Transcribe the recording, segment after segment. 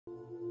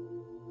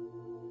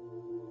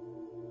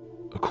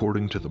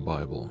According to the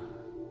Bible,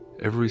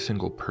 every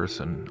single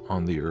person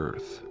on the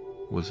earth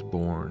was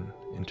born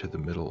into the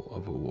middle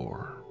of a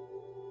war.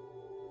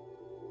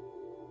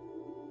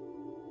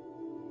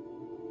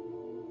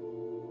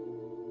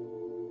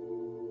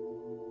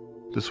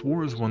 This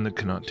war is one that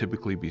cannot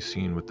typically be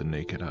seen with the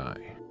naked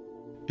eye.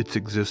 Its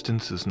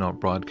existence is not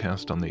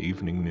broadcast on the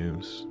evening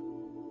news.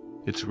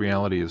 Its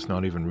reality is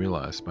not even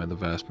realized by the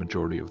vast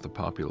majority of the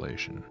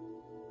population.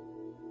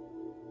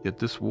 Yet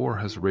this war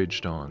has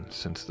raged on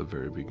since the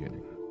very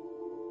beginning.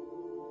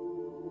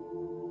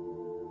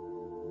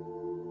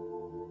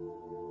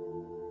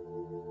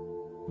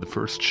 The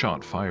first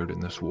shot fired in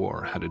this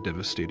war had a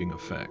devastating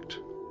effect,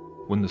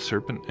 when the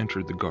serpent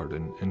entered the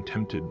garden and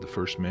tempted the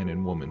first man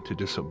and woman to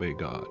disobey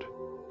God,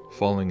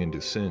 falling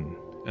into sin,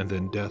 and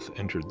then death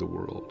entered the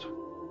world.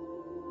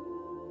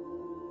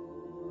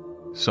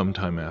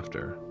 Sometime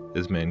after,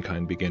 as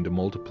mankind began to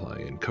multiply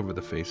and cover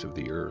the face of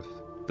the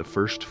earth, the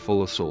first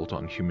full assault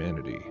on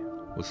humanity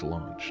was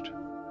launched.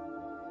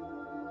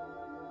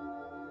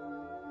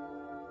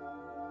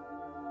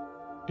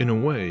 In a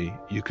way,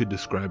 you could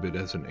describe it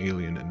as an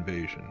alien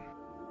invasion.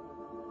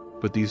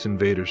 But these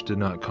invaders did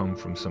not come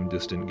from some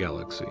distant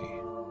galaxy,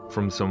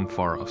 from some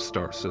far-off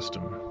star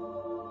system.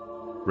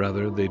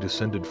 Rather, they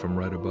descended from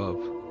right above,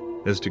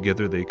 as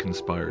together they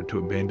conspired to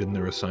abandon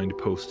their assigned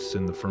posts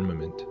in the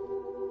firmament,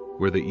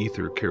 where the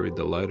ether carried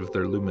the light of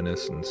their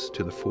luminescence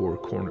to the four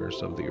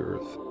corners of the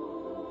earth.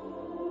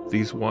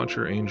 These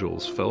watcher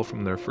angels fell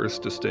from their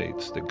first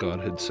estates that God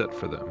had set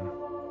for them,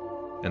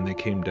 and they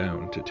came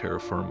down to terra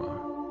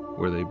firma,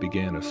 where they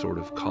began a sort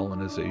of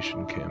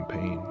colonization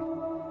campaign.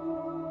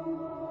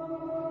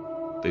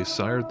 They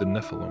sired the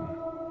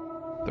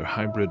Nephilim, their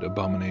hybrid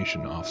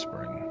abomination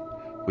offspring,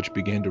 which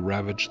began to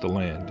ravage the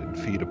land and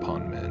feed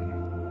upon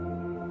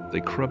men.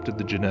 They corrupted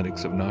the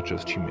genetics of not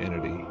just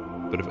humanity,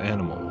 but of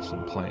animals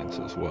and plants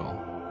as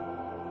well.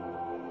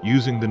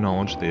 Using the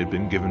knowledge they had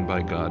been given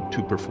by God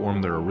to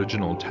perform their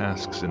original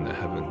tasks in the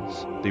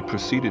heavens, they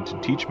proceeded to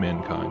teach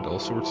mankind all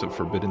sorts of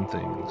forbidden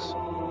things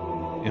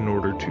in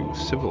order to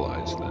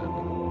civilize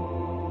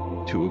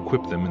them, to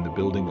equip them in the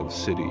building of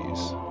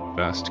cities,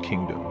 vast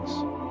kingdoms,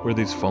 where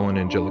these fallen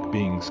angelic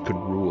beings could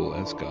rule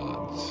as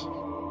gods.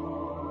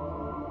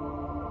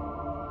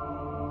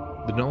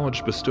 The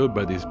knowledge bestowed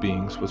by these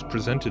beings was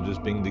presented as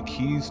being the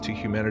keys to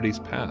humanity's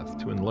path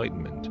to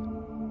enlightenment,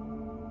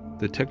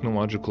 the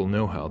technological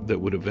know-how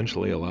that would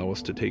eventually allow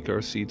us to take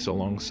our seats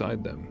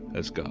alongside them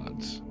as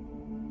gods.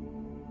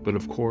 But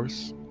of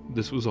course,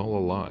 this was all a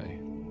lie.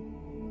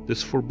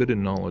 This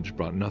forbidden knowledge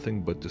brought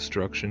nothing but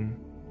destruction,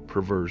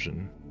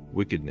 perversion,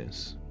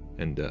 wickedness,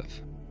 and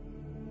death.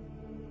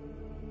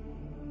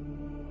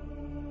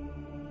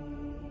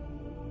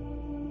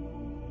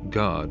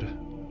 God,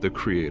 the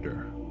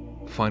Creator,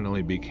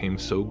 finally became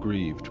so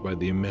grieved by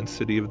the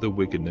immensity of the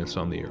wickedness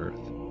on the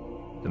earth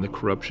and the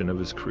corruption of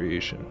his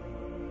creation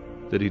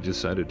that he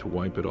decided to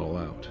wipe it all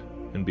out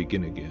and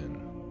begin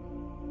again,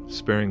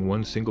 sparing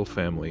one single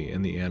family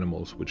and the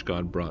animals which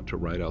God brought to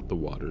ride out the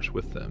waters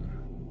with them.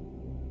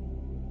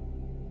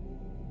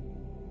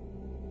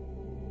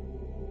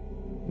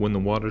 When the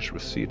waters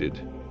receded,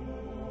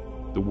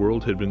 the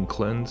world had been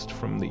cleansed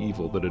from the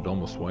evil that had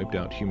almost wiped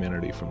out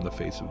humanity from the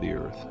face of the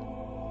earth.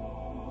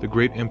 The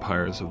great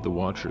empires of the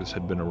Watchers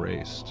had been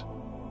erased,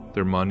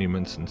 their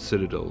monuments and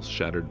citadels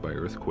shattered by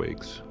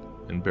earthquakes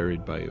and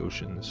buried by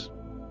oceans.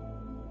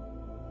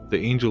 The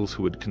angels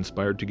who had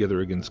conspired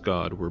together against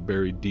God were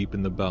buried deep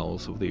in the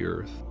bowels of the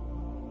earth,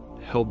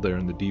 held there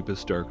in the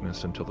deepest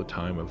darkness until the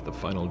time of the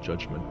final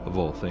judgment of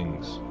all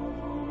things.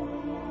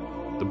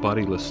 The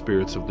bodiless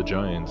spirits of the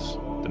giants,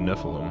 the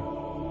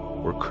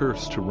Nephilim, were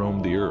cursed to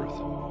roam the earth,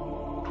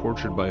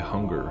 tortured by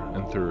hunger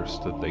and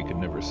thirst that they could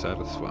never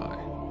satisfy,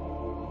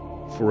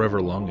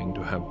 forever longing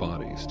to have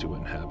bodies to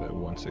inhabit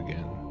once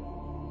again.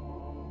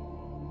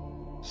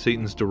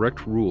 Satan's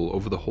direct rule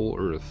over the whole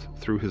earth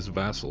through his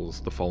vassals,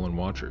 the fallen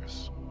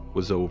Watchers,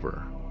 was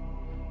over.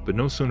 But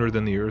no sooner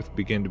than the earth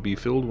began to be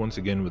filled once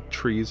again with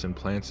trees and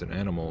plants and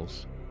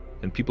animals,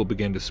 and people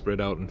began to spread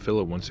out and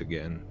fill it once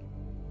again,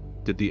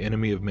 did the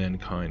enemy of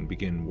mankind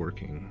begin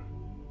working,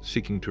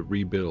 seeking to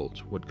rebuild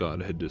what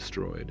God had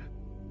destroyed,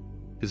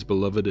 his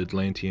beloved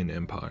Atlantean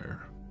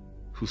Empire,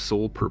 whose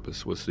sole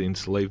purpose was the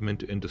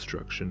enslavement and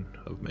destruction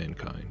of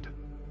mankind.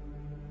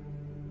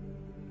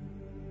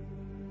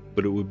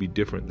 But it would be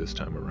different this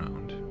time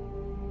around.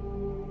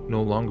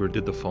 No longer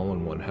did the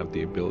Fallen One have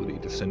the ability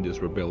to send his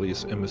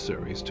rebellious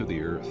emissaries to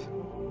the earth,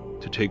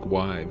 to take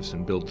wives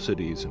and build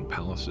cities and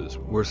palaces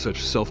where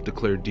such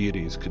self-declared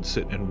deities could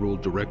sit and rule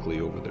directly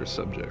over their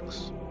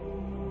subjects.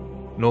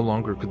 No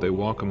longer could they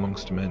walk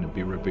amongst men and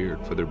be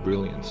revered for their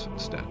brilliance and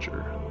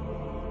stature.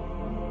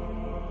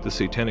 The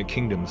satanic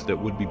kingdoms that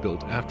would be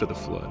built after the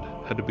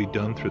flood had to be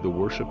done through the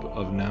worship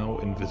of now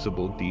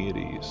invisible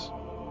deities,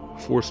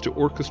 forced to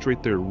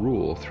orchestrate their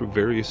rule through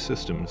various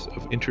systems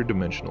of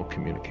interdimensional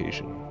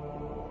communication.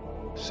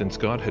 Since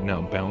God had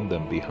now bound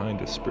them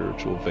behind a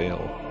spiritual veil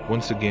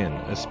Once again,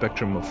 a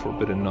spectrum of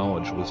forbidden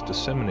knowledge was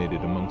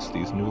disseminated amongst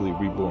these newly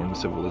reborn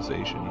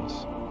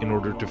civilizations, in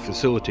order to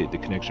facilitate the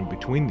connection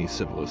between these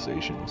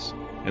civilizations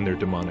and their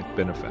demonic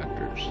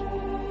benefactors.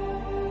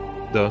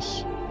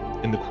 Thus,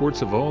 in the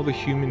courts of all the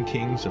human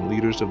kings and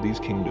leaders of these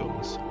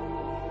kingdoms,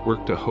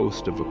 worked a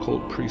host of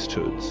occult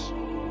priesthoods,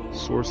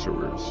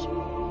 sorcerers,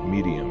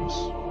 mediums,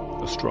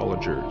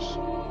 astrologers,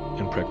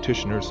 and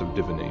practitioners of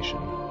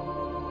divination.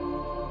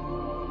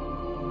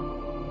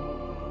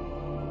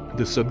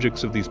 The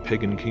subjects of these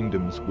pagan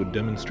kingdoms would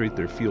demonstrate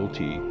their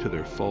fealty to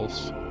their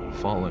false,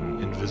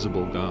 fallen,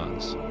 invisible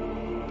gods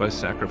by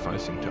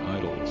sacrificing to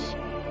idols,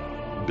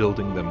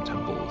 building them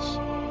temples,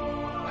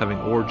 having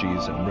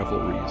orgies and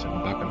revelries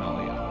and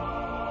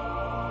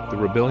bacchanalia. The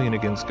rebellion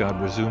against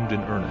God resumed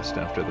in earnest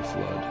after the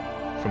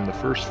flood, from the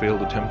first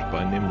failed attempt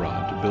by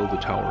Nimrod to build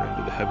a tower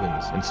into the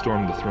heavens and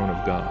storm the throne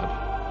of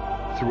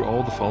God, through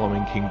all the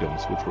following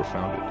kingdoms which were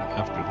founded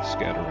after the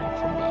scattering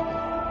from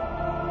Babel.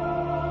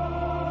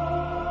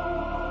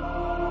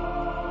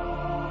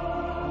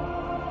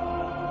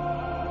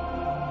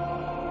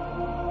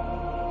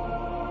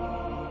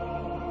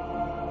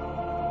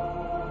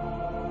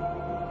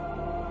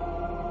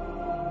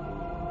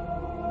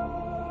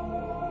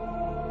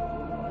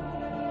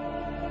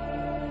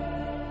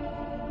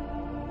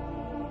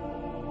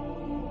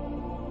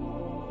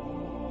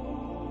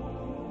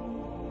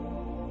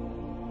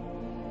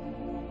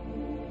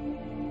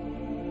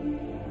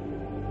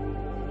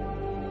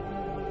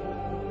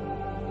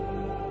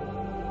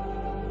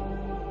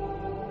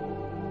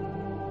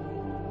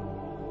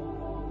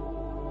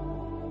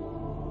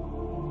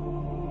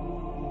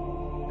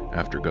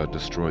 After God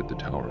destroyed the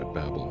tower at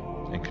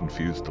Babel and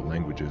confused the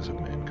languages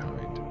of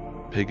mankind,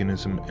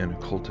 paganism and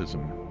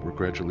occultism were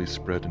gradually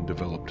spread and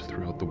developed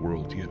throughout the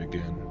world yet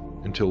again,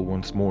 until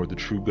once more the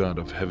true God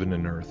of heaven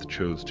and earth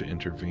chose to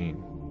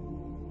intervene,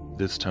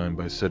 this time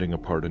by setting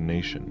apart a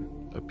nation,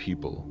 a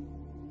people,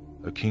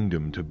 a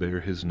kingdom to bear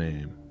his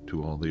name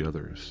to all the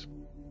others.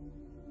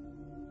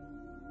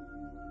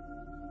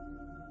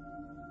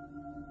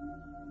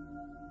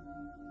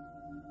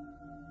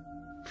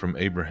 From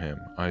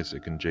Abraham,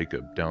 Isaac, and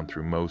Jacob down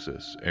through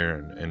Moses,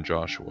 Aaron, and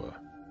Joshua,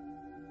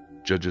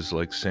 judges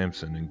like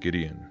Samson and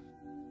Gideon,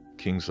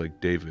 kings like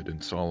David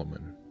and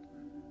Solomon,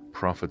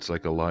 prophets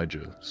like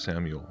Elijah,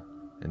 Samuel,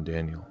 and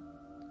Daniel.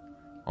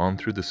 On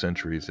through the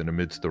centuries and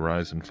amidst the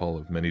rise and fall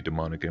of many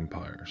demonic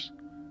empires,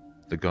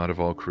 the God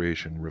of all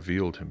creation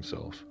revealed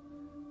himself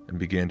and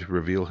began to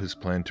reveal his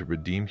plan to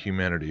redeem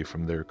humanity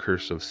from their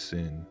curse of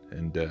sin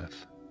and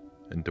death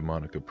and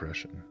demonic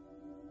oppression.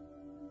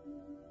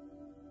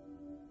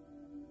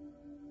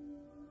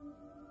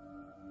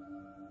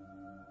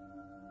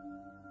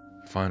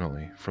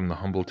 Finally, from the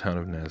humble town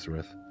of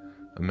Nazareth,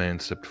 a man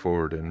stepped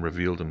forward and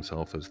revealed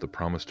himself as the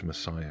promised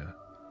Messiah,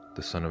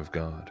 the Son of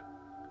God,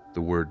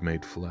 the Word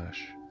made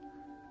flesh,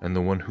 and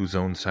the one whose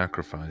own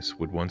sacrifice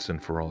would once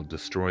and for all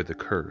destroy the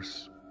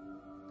curse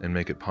and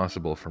make it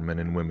possible for men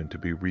and women to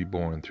be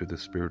reborn through the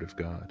Spirit of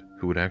God,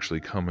 who would actually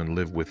come and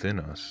live within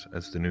us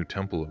as the new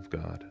temple of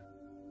God.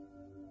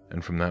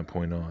 And from that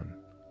point on,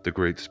 the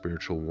great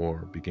spiritual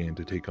war began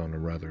to take on a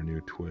rather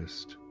new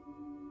twist.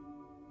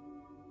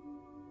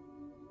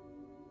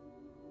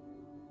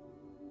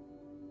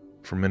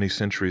 For many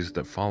centuries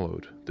that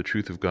followed, the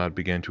truth of God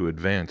began to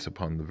advance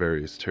upon the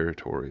various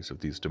territories of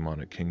these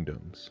demonic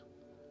kingdoms,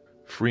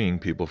 freeing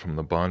people from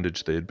the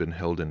bondage they had been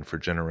held in for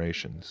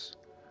generations.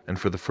 And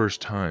for the first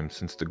time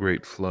since the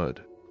Great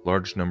Flood,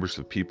 large numbers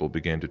of people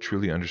began to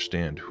truly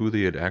understand who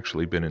they had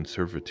actually been in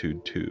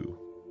servitude to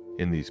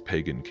in these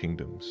pagan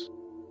kingdoms.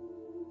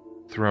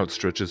 Throughout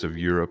stretches of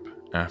Europe,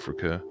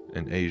 Africa,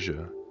 and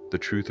Asia, the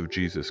truth of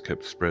Jesus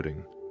kept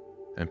spreading,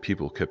 and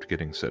people kept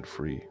getting set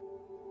free.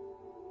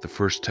 The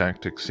first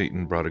tactic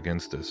Satan brought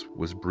against us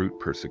was brute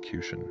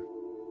persecution.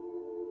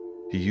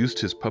 He used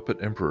his puppet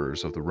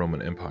emperors of the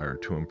Roman Empire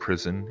to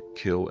imprison,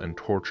 kill, and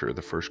torture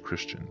the first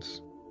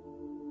Christians.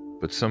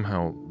 But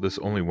somehow, this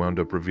only wound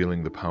up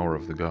revealing the power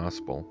of the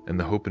gospel and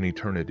the hope in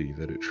eternity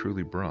that it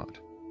truly brought.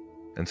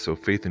 And so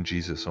faith in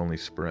Jesus only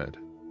spread,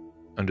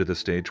 under the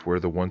stage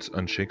where the once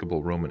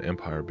unshakable Roman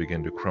Empire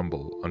began to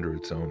crumble under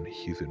its own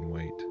heathen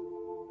weight.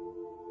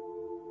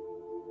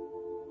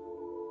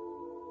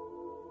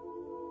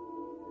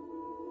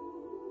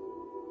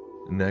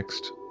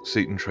 Next,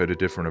 Satan tried a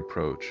different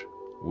approach,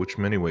 which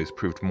in many ways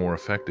proved more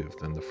effective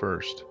than the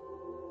first.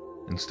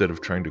 Instead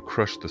of trying to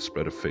crush the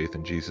spread of faith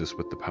in Jesus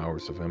with the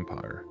powers of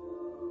empire,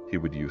 he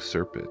would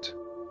usurp it.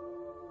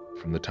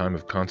 From the time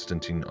of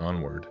Constantine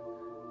onward,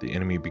 the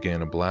enemy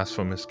began a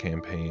blasphemous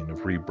campaign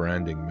of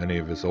rebranding many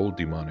of his old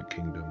demonic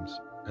kingdoms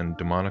and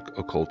demonic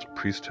occult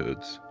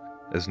priesthoods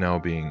as now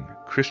being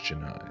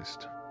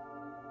Christianized.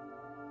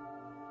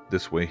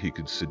 This way he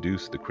could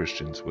seduce the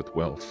Christians with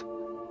wealth,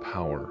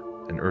 power,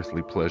 and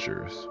earthly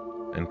pleasures,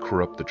 and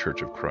corrupt the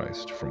Church of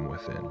Christ from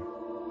within.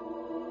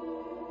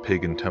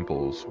 Pagan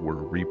temples were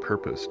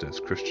repurposed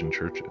as Christian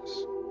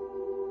churches.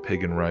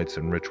 Pagan rites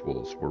and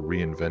rituals were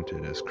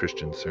reinvented as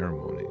Christian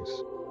ceremonies.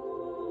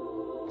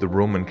 The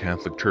Roman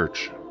Catholic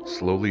Church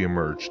slowly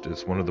emerged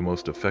as one of the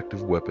most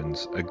effective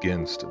weapons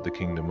against the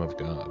kingdom of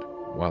God,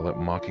 while it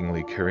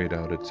mockingly carried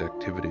out its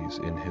activities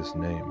in his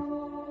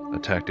name, a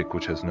tactic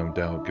which has no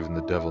doubt given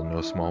the devil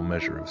no small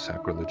measure of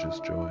sacrilegious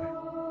joy.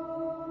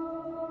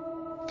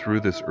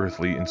 Through this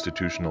earthly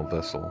institutional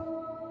vessel,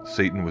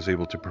 Satan was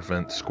able to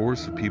prevent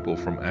scores of people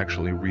from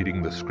actually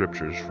reading the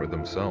scriptures for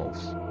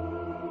themselves,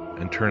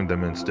 and turned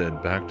them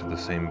instead back to the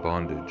same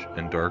bondage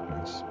and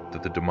darkness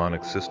that the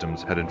demonic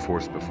systems had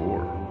enforced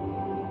before.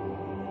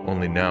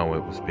 Only now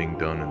it was being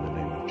done in the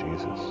name of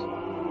Jesus.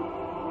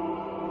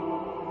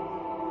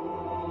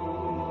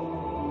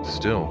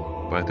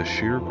 Still, by the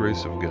sheer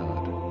grace of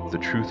God, the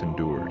truth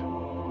endured,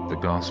 the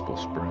gospel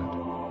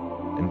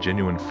spread, and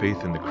genuine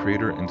faith in the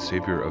Creator and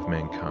Savior of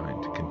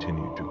mankind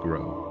continued to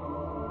grow.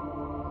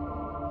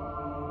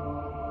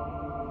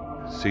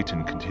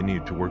 Satan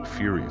continued to work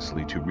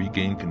furiously to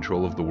regain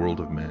control of the world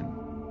of men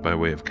by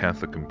way of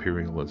Catholic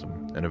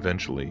imperialism and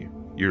eventually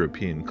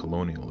European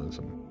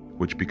colonialism,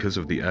 which, because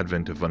of the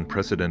advent of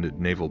unprecedented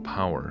naval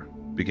power,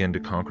 began to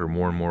conquer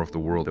more and more of the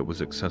world that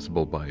was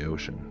accessible by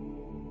ocean.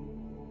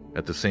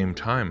 At the same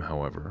time,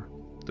 however,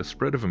 the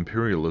spread of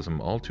imperialism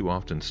all too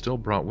often still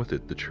brought with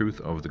it the truth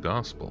of the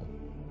gospel,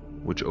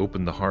 which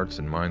opened the hearts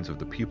and minds of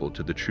the people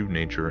to the true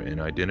nature and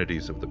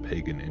identities of the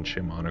pagan and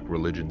shamanic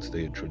religions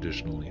they had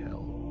traditionally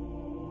held.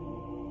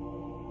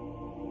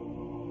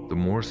 The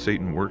more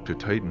Satan worked to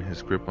tighten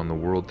his grip on the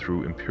world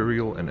through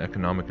imperial and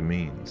economic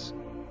means,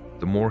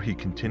 the more he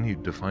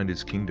continued to find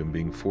his kingdom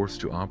being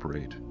forced to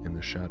operate in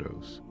the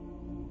shadows.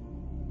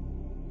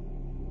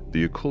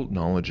 The occult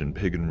knowledge and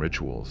pagan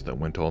rituals that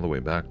went all the way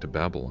back to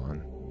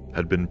Babylon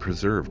had been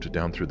preserved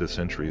down through the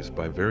centuries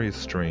by various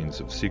strains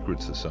of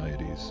secret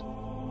societies,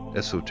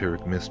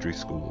 esoteric mystery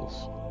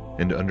schools,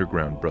 and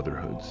underground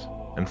brotherhoods,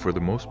 and for the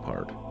most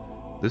part,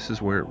 this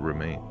is where it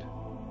remained.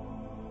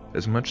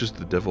 As much as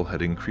the devil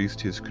had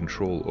increased his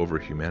control over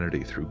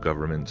humanity through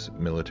governments,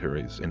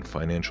 militaries, and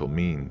financial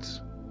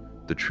means,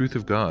 the truth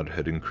of God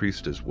had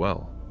increased as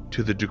well,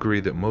 to the degree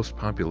that most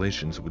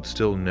populations would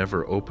still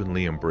never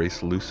openly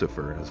embrace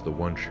Lucifer as the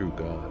one true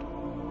God,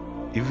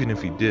 even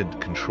if he did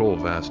control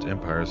vast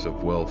empires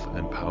of wealth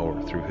and power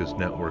through his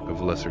network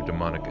of lesser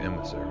demonic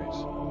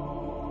emissaries.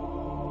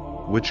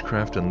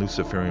 Witchcraft and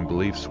Luciferian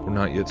beliefs were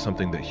not yet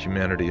something that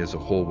humanity as a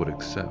whole would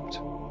accept,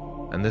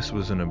 and this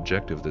was an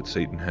objective that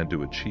Satan had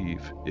to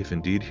achieve if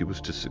indeed he was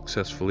to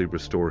successfully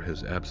restore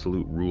his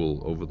absolute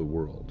rule over the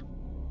world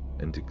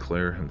and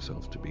declare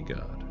himself to be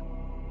God.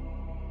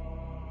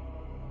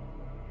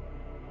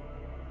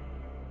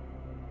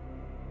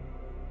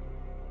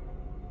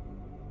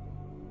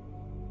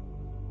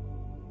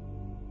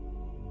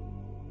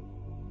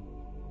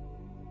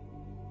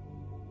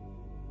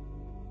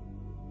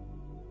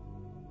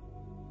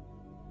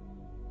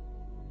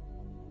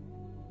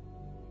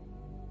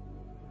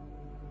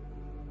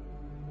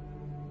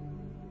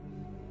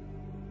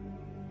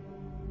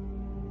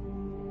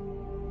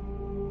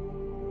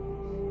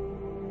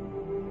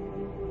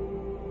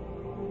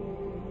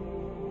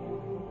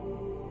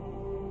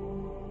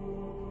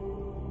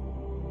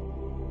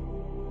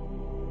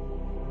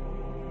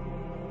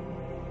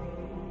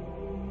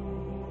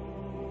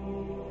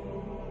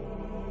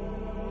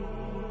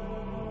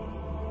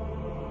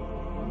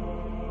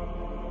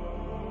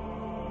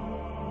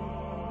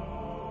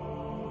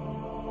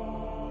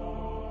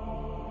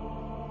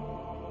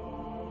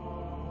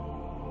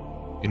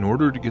 In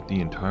order to get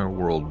the entire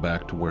world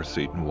back to where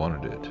Satan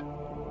wanted it,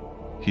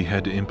 he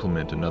had to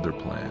implement another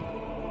plan,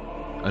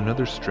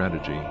 another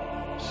strategy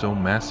so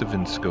massive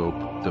in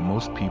scope that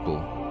most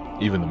people,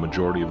 even the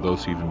majority of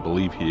those who even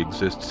believe he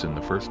exists in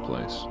the first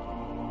place,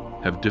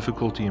 have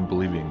difficulty in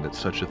believing that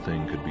such a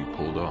thing could be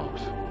pulled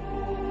off.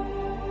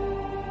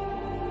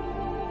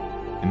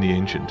 In the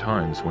ancient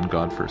times, when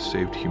God first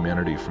saved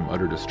humanity from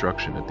utter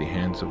destruction at the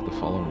hands of the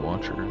fallen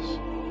Watchers,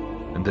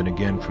 and then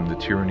again from the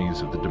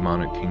tyrannies of the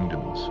demonic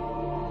kingdoms,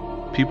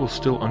 people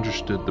still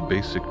understood the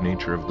basic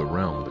nature of the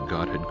realm that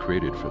God had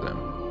created for them.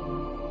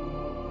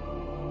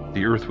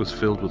 The earth was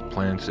filled with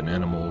plants and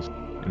animals,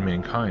 and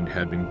mankind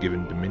had been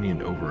given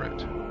dominion over it.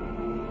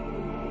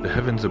 The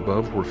heavens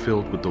above were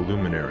filled with the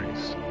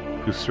luminaries,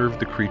 who served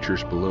the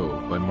creatures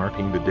below by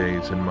marking the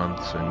days and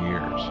months and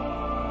years,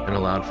 and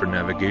allowed for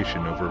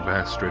navigation over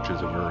vast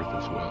stretches of earth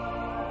as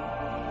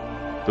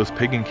well. Those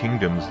pagan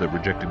kingdoms that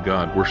rejected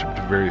God worshipped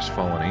various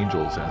fallen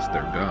angels as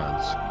their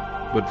gods,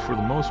 but for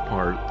the most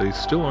part, they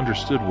still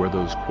understood where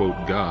those,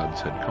 quote, gods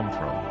had come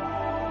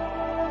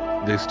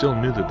from. They still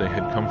knew that they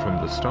had come from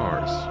the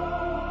stars,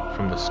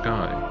 from the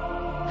sky,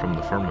 from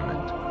the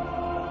firmament.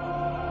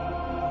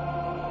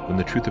 When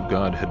the truth of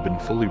God had been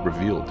fully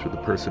revealed through the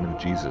person of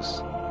Jesus,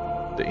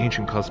 the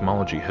ancient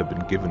cosmology had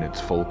been given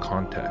its full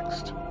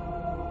context.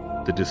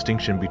 The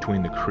distinction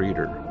between the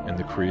Creator and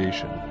the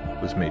creation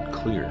was made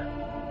clear,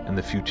 and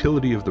the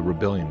futility of the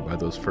rebellion by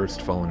those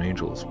first fallen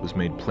angels was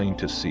made plain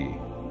to see.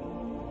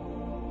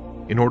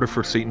 In order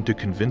for Satan to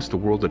convince the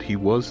world that he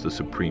was the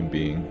supreme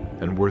being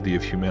and worthy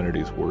of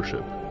humanity's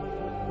worship,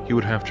 he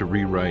would have to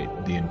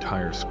rewrite the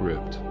entire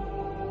script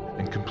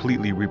and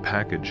completely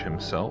repackage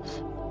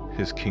himself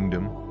his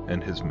kingdom,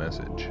 and his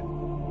message.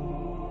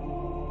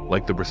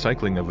 Like the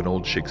recycling of an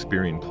old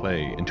Shakespearean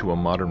play into a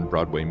modern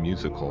Broadway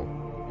musical,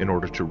 in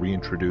order to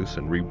reintroduce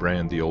and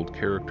rebrand the old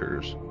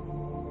characters,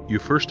 you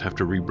first have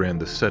to rebrand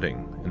the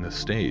setting and the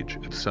stage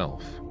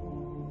itself.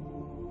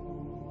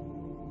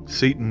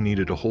 Satan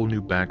needed a whole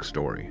new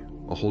backstory,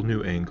 a whole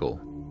new angle,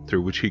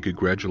 through which he could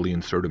gradually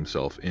insert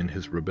himself in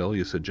his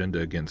rebellious agenda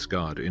against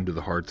God into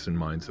the hearts and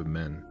minds of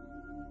men.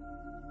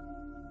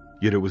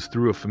 Yet it was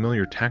through a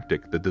familiar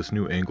tactic that this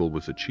new angle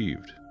was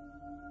achieved.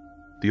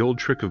 The old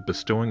trick of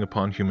bestowing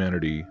upon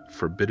humanity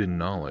forbidden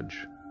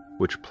knowledge,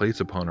 which plays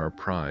upon our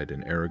pride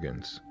and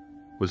arrogance,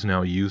 was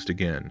now used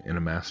again in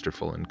a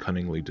masterful and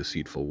cunningly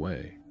deceitful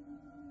way.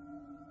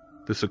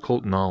 This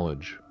occult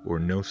knowledge, or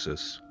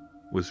gnosis,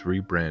 was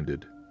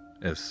rebranded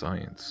as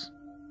science.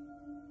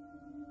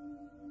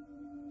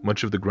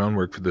 Much of the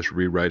groundwork for this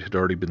rewrite had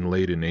already been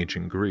laid in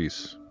ancient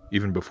Greece,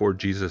 even before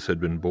Jesus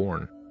had been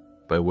born,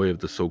 by way of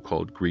the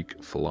so-called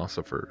Greek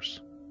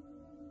philosophers.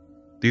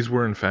 These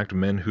were in fact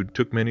men who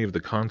took many of the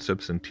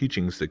concepts and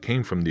teachings that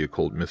came from the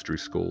occult mystery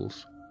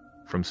schools,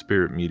 from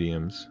spirit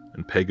mediums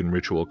and pagan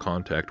ritual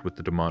contact with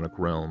the demonic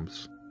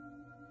realms,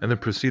 and then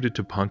proceeded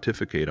to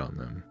pontificate on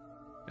them,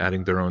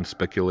 adding their own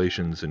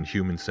speculations and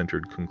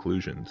human-centered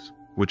conclusions,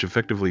 which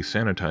effectively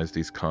sanitized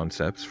these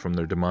concepts from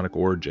their demonic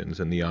origins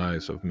in the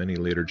eyes of many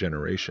later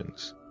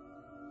generations,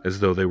 as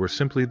though they were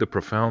simply the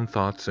profound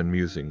thoughts and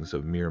musings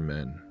of mere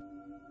men.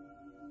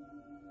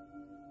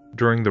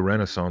 During the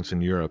Renaissance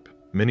in Europe,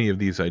 many of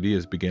these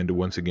ideas began to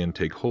once again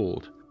take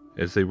hold,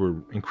 as they were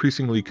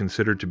increasingly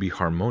considered to be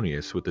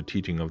harmonious with the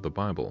teaching of the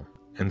Bible,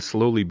 and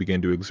slowly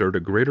began to exert a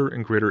greater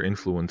and greater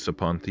influence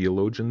upon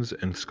theologians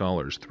and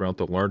scholars throughout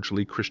the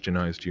largely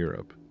Christianized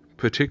Europe,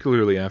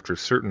 particularly after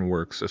certain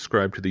works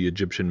ascribed to the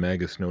Egyptian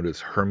magus known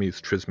as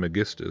Hermes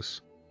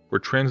Trismegistus were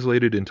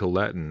translated into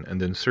Latin and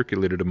then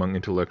circulated among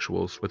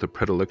intellectuals with a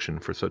predilection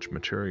for such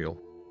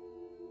material.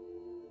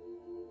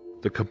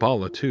 The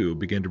Kabbalah, too,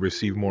 began to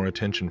receive more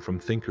attention from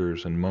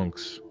thinkers and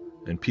monks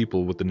and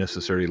people with the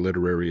necessary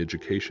literary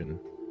education,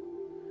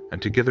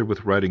 and together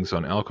with writings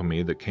on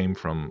alchemy that came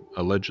from,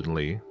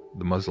 allegedly,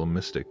 the Muslim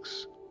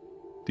mystics,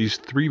 these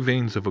three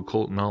veins of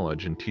occult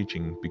knowledge and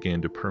teaching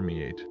began to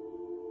permeate.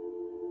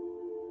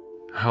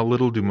 How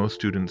little do most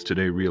students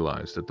today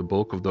realize that the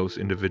bulk of those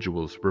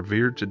individuals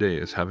revered today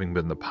as having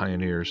been the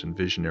pioneers and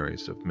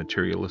visionaries of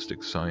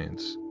materialistic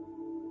science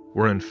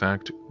were in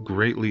fact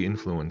greatly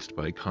influenced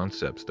by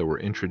concepts that were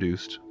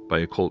introduced by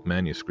occult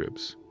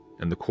manuscripts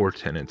and the core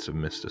tenets of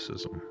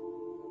mysticism.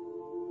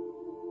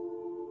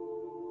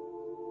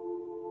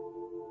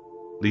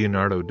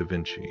 Leonardo da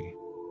Vinci,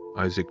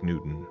 Isaac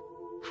Newton,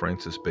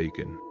 Francis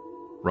Bacon,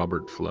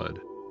 Robert Fludd,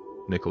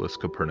 Nicholas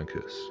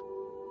Copernicus.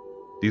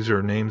 These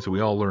are names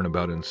we all learn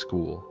about in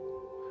school,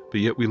 but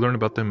yet we learn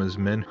about them as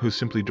men who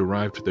simply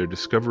derived their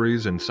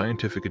discoveries and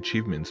scientific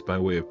achievements by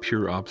way of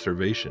pure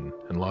observation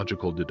and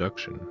logical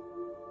deduction.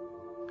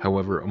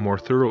 However, a more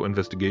thorough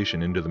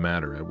investigation into the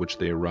matter at which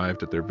they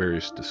arrived at their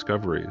various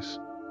discoveries,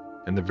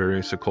 and the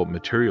various occult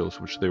materials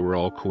which they were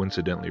all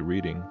coincidentally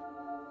reading,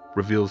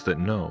 reveals that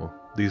no,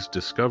 these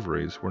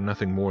discoveries were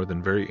nothing more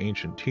than very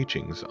ancient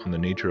teachings on the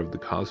nature of the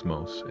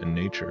cosmos and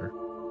nature,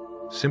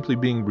 simply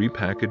being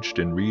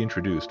repackaged and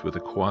reintroduced with a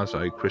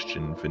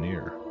quasi-Christian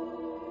veneer.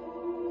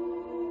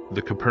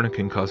 The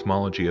Copernican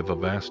cosmology of a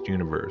vast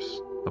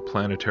universe, a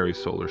planetary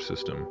solar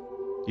system,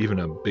 even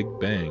a Big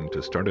Bang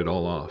to start it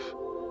all off,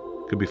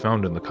 could be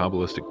found in the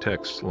Kabbalistic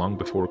texts long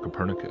before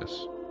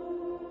Copernicus.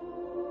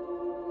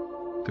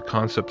 The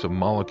concepts of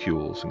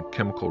molecules and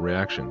chemical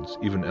reactions,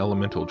 even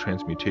elemental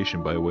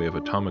transmutation by way of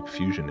atomic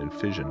fusion and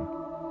fission,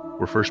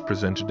 were first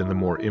presented in the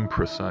more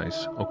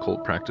imprecise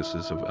occult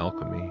practices of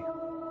alchemy.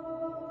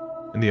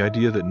 And the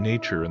idea that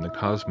nature and the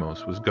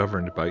cosmos was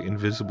governed by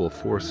invisible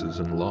forces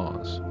and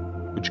laws,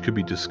 which could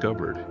be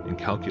discovered and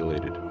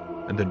calculated,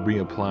 and then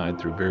reapplied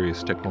through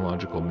various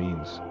technological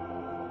means.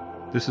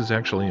 This is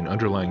actually an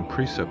underlying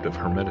precept of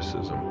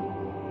Hermeticism.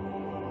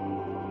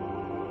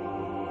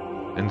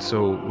 And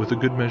so, with a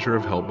good measure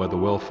of help by the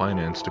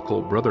well-financed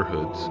occult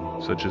brotherhoods,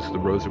 such as the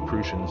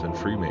Rosicrucians and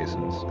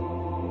Freemasons,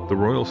 the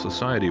Royal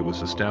Society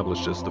was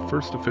established as the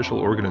first official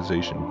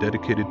organization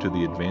dedicated to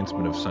the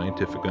advancement of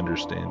scientific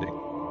understanding.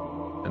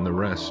 And the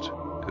rest,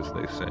 as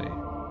they say,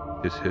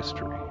 is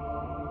history.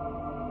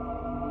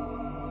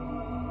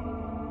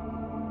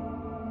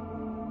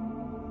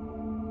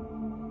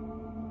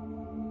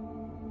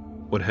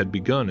 What had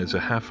begun as a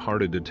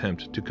half-hearted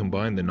attempt to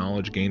combine the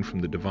knowledge gained from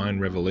the divine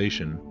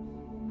revelation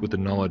with the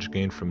knowledge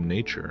gained from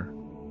nature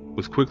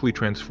was quickly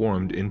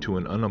transformed into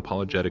an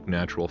unapologetic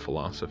natural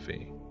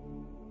philosophy.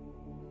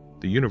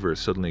 The universe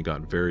suddenly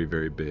got very,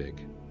 very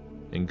big,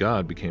 and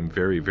God became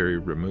very, very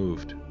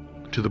removed,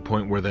 to the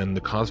point where then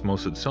the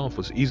cosmos itself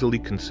was easily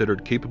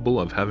considered capable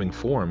of having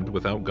formed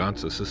without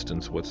God's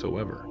assistance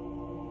whatsoever.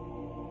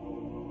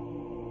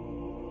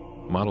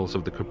 Models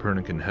of the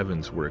Copernican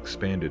heavens were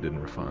expanded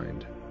and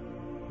refined.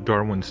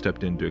 Darwin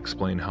stepped in to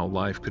explain how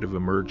life could have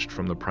emerged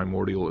from the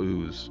primordial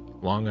ooze,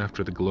 long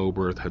after the globe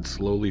Earth had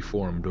slowly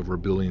formed over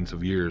billions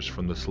of years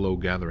from the slow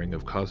gathering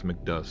of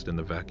cosmic dust in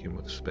the vacuum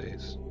of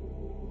space.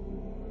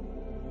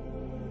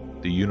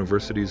 The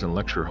universities and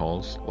lecture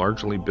halls,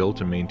 largely built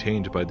and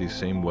maintained by these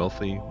same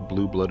wealthy,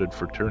 blue-blooded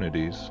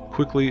fraternities,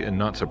 quickly and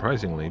not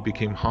surprisingly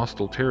became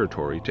hostile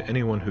territory to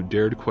anyone who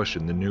dared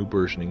question the new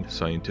burgeoning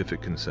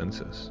scientific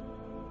consensus.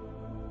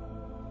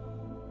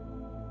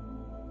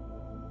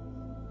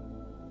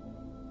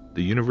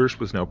 The universe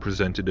was now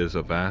presented as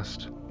a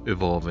vast,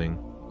 evolving,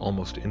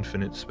 almost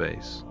infinite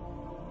space,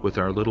 with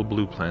our little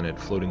blue planet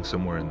floating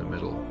somewhere in the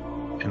middle.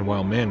 And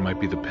while man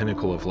might be the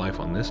pinnacle of life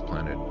on this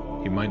planet,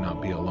 he might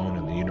not be alone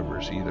in the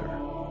universe either.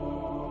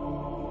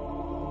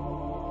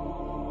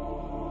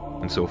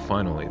 And so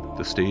finally,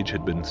 the stage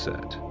had been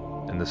set,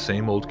 and the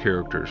same old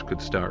characters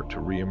could start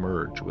to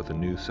re-emerge with a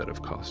new set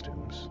of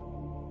costumes.